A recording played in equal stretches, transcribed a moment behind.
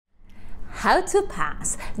how to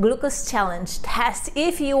pass glucose challenge test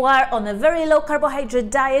if you are on a very low carbohydrate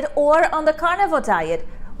diet or on the carnivore diet.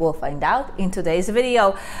 We'll find out in today's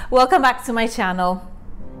video. Welcome back to my channel.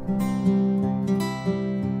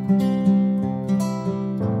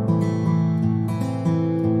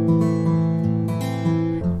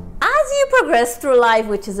 Progress through life,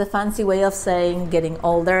 which is a fancy way of saying getting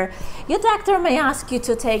older, your doctor may ask you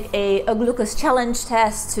to take a glucose challenge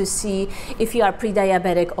test to see if you are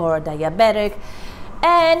pre-diabetic or diabetic.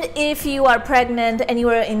 And if you are pregnant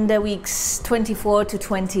anywhere in the weeks 24 to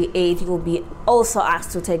 28, you will be also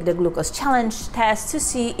asked to take the glucose challenge test to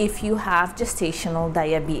see if you have gestational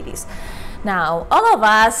diabetes. Now, all of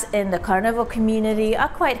us in the carnivore community are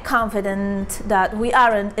quite confident that we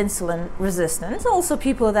aren't insulin resistant. Also,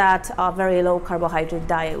 people that are very low carbohydrate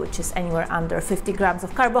diet, which is anywhere under 50 grams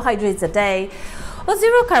of carbohydrates a day, or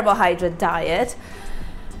zero carbohydrate diet,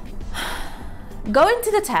 go into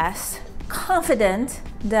the test confident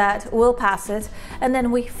that we'll pass it, and then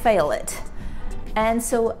we fail it. And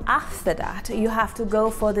so after that, you have to go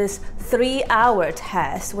for this 3-hour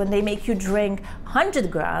test when they make you drink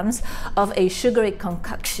 100 grams of a sugary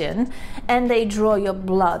concoction and they draw your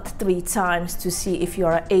blood 3 times to see if you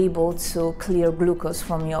are able to clear glucose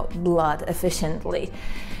from your blood efficiently.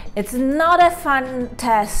 It's not a fun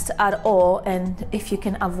test at all, and if you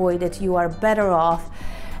can avoid it, you are better off.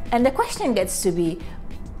 And the question gets to be,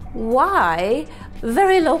 why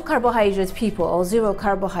very low carbohydrate people or zero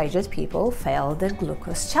carbohydrate people fail the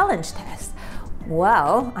glucose challenge test?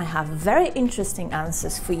 Well, I have very interesting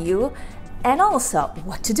answers for you and also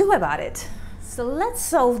what to do about it. So let's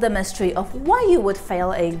solve the mystery of why you would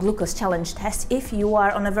fail a glucose challenge test if you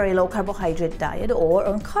are on a very low carbohydrate diet or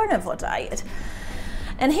on carnivore diet.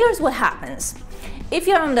 And here's what happens. If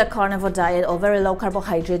you're on the carnivore diet or very low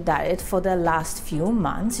carbohydrate diet for the last few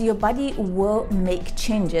months, your body will make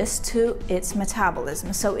changes to its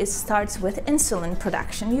metabolism. So it starts with insulin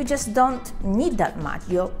production. You just don't need that much.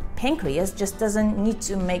 Your pancreas just doesn't need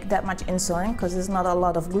to make that much insulin because there's not a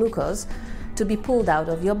lot of glucose to be pulled out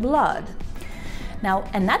of your blood. Now,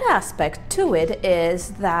 another aspect to it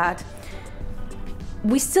is that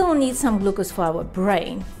we still need some glucose for our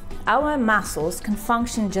brain. Our muscles can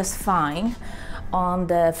function just fine on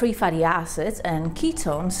the free fatty acids and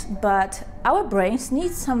ketones, but our brains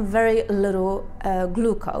need some very little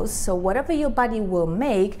glucose. So whatever your body will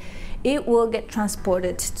make, it will get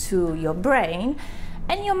transported to your brain,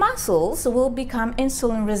 and your muscles will become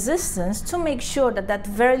insulin resistant to make sure that that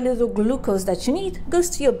very little glucose that you need goes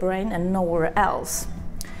to your brain and nowhere else.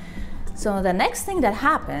 So the next thing that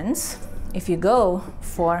happens, if you go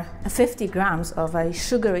for 50 grams of a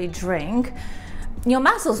sugary drink, your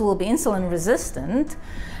muscles will be insulin resistant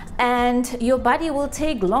and your body will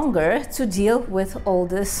take longer to deal with all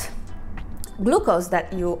this glucose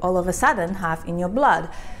that you all of a sudden have in your blood.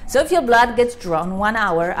 So if your blood gets drawn 1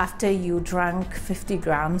 hour after you drank 50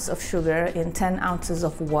 grams of sugar in 10 ounces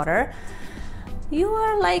of water, you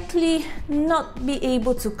are likely not be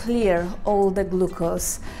able to clear all the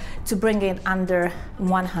glucose to bring it under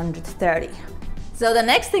 130. So the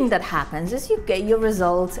next thing that happens is you get your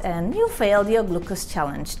results and you failed your glucose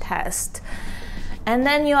challenge test. And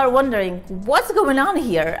then you are wondering, what's going on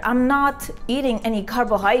here? I'm not eating any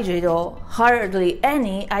carbohydrate or hardly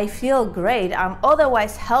any. I feel great. I'm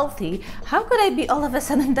otherwise healthy. How could I be all of a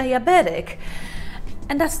sudden diabetic?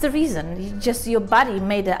 And that's the reason. Just your body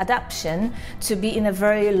made the adaptation to be in a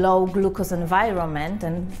very low glucose environment,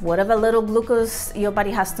 and whatever little glucose your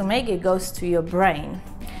body has to make, it goes to your brain.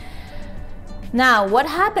 Now, what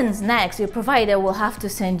happens next? Your provider will have to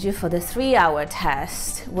send you for the 3-hour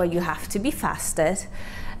test where you have to be fasted.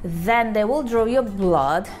 Then they will draw your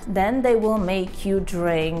blood. Then they will make you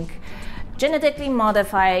drink genetically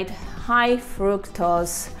modified high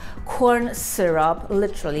fructose corn syrup,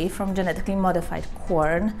 literally from genetically modified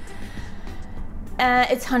corn.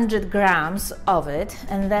 It's 100 grams of it.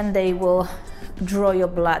 And then they will draw your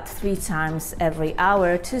blood 3 times every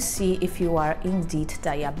hour to see if you are indeed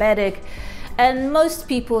diabetic. And most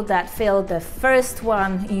people that fail the first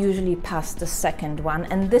one usually pass the second one.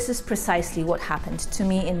 And this is precisely what happened to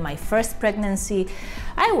me in my first pregnancy.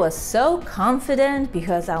 I was so confident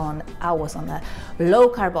because I was on a low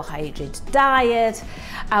carbohydrate diet.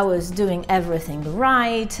 I was doing everything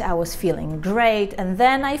right. I was feeling great. And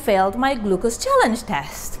then I failed my glucose challenge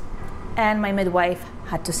test. And my midwife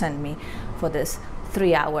had to send me for this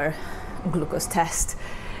 3-hour glucose test.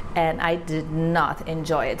 And I did not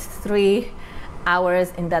enjoy it. 3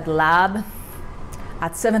 hours in that lab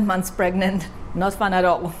at 7 months pregnant, not fun at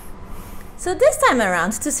all. So this time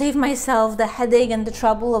around, to save myself the headache and the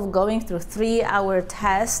trouble of going through a 3-hour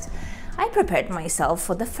test, I prepared myself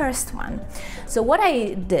for the first one. So what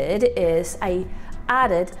I did is I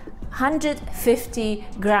added 150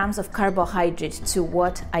 grams of carbohydrate to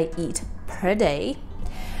what I eat per day.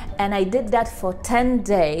 And I did that for 10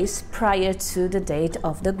 days prior to the date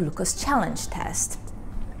of the glucose challenge test.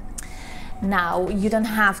 Now, you don't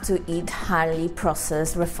have to eat highly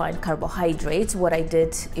processed refined carbohydrates. What I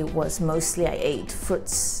did, it was mostly I ate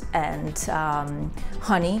fruits and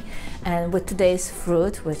honey. And with today's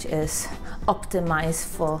fruit, which is optimized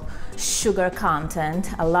for sugar content,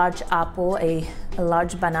 a large apple, a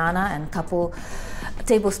large banana, and a couple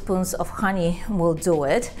tablespoons of honey will do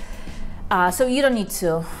it. So you don't need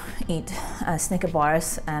to eat Snicker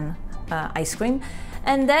bars and ice cream.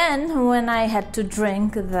 And then when I had to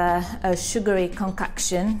drink the sugary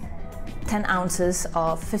concoction, 10 ounces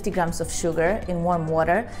of 50 grams of sugar in warm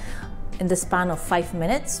water in the span of 5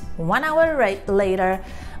 minutes, 1 hour later,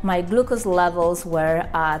 my glucose levels were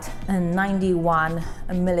at 91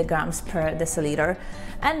 milligrams per deciliter,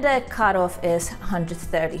 and the cutoff is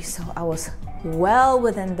 130, so I was well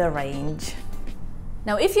within the range.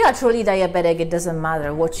 Now, if you are truly diabetic, it doesn't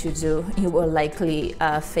matter what you do, you will likely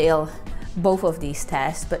fail both of these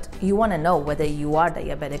tests, but you want to know whether you are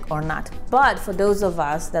diabetic or not. But for those of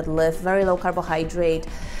us that live very low carbohydrate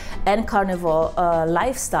and carnivore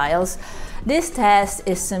lifestyles, this test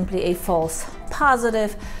is simply a false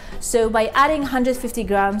positive. So by adding 150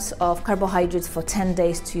 grams of carbohydrates for 10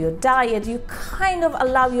 days to your diet, you kind of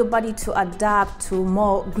allow your body to adapt to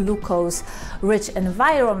more glucose-rich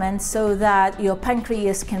environment so that your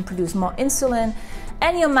pancreas can produce more insulin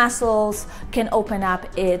and your muscles can open up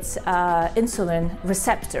its insulin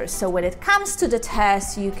receptors. So when it comes to the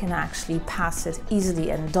test, you can actually pass it easily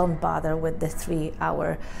and don't bother with the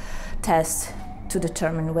 3-hour test to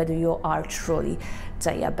determine whether you are truly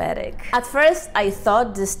diabetic. At first, I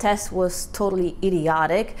thought this test was totally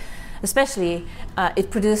idiotic, especially it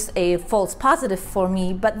produced a false positive for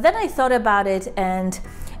me, but then I thought about it, and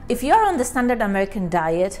if you're on the standard American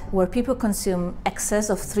diet where people consume excess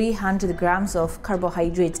of 300 grams of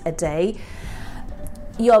carbohydrates a day,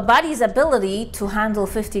 your body's ability to handle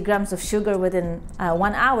 50 grams of sugar within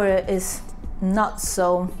 1 hour is not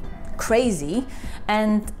so crazy.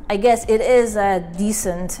 And I guess it is a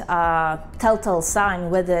decent telltale sign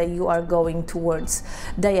whether you are going towards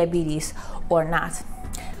diabetes or not.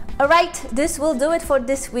 All right, this will do it for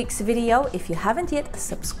this week's video. If you haven't yet,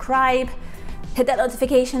 subscribe, hit that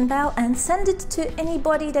notification bell, and send it to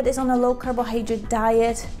anybody that is on a low carbohydrate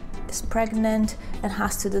diet, is pregnant, and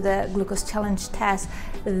has to do the glucose challenge test.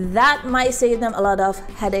 That might save them a lot of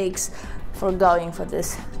headaches for going for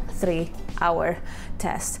this 3-hour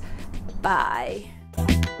test. Bye.